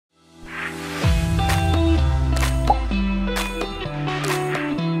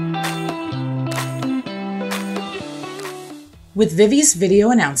With Vivi's video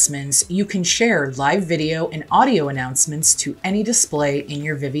announcements, you can share live video and audio announcements to any display in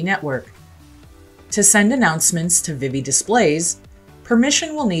your Vivi network. To send announcements to Vivi displays,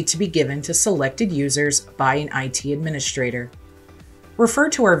 permission will need to be given to selected users by an IT administrator. Refer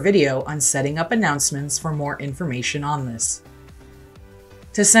to our video on setting up announcements for more information on this.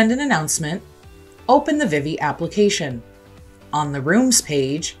 To send an announcement, open the Vivi application. On the Rooms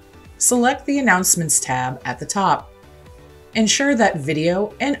page, select the Announcements tab at the top. Ensure that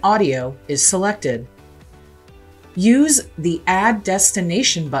video and audio is selected. Use the Add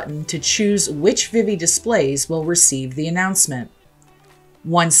Destination button to choose which Vivi displays will receive the announcement.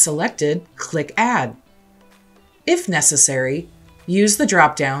 Once selected, click Add. If necessary, use the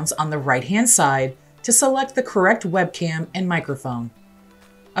drop-downs on the right-hand side to select the correct webcam and microphone.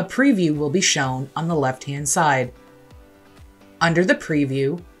 A preview will be shown on the left-hand side. Under the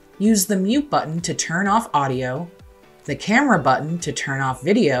preview, use the Mute button to turn off audio, the Camera button to turn off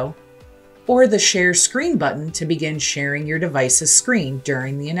video, or the Share Screen button to begin sharing your device's screen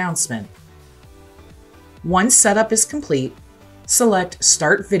during the announcement. Once setup is complete, select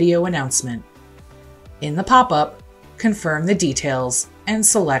Start Video Announcement. In the pop-up, confirm the details and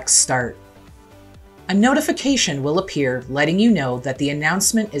select Start. A notification will appear letting you know that the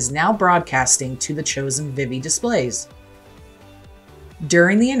announcement is now broadcasting to the chosen Vivi displays.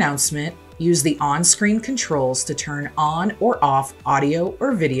 During the announcement, use the on-screen controls to turn on or off audio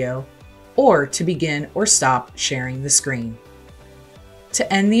or video, or to begin or stop sharing the screen.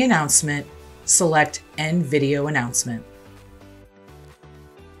 To end the announcement, select End Video Announcement.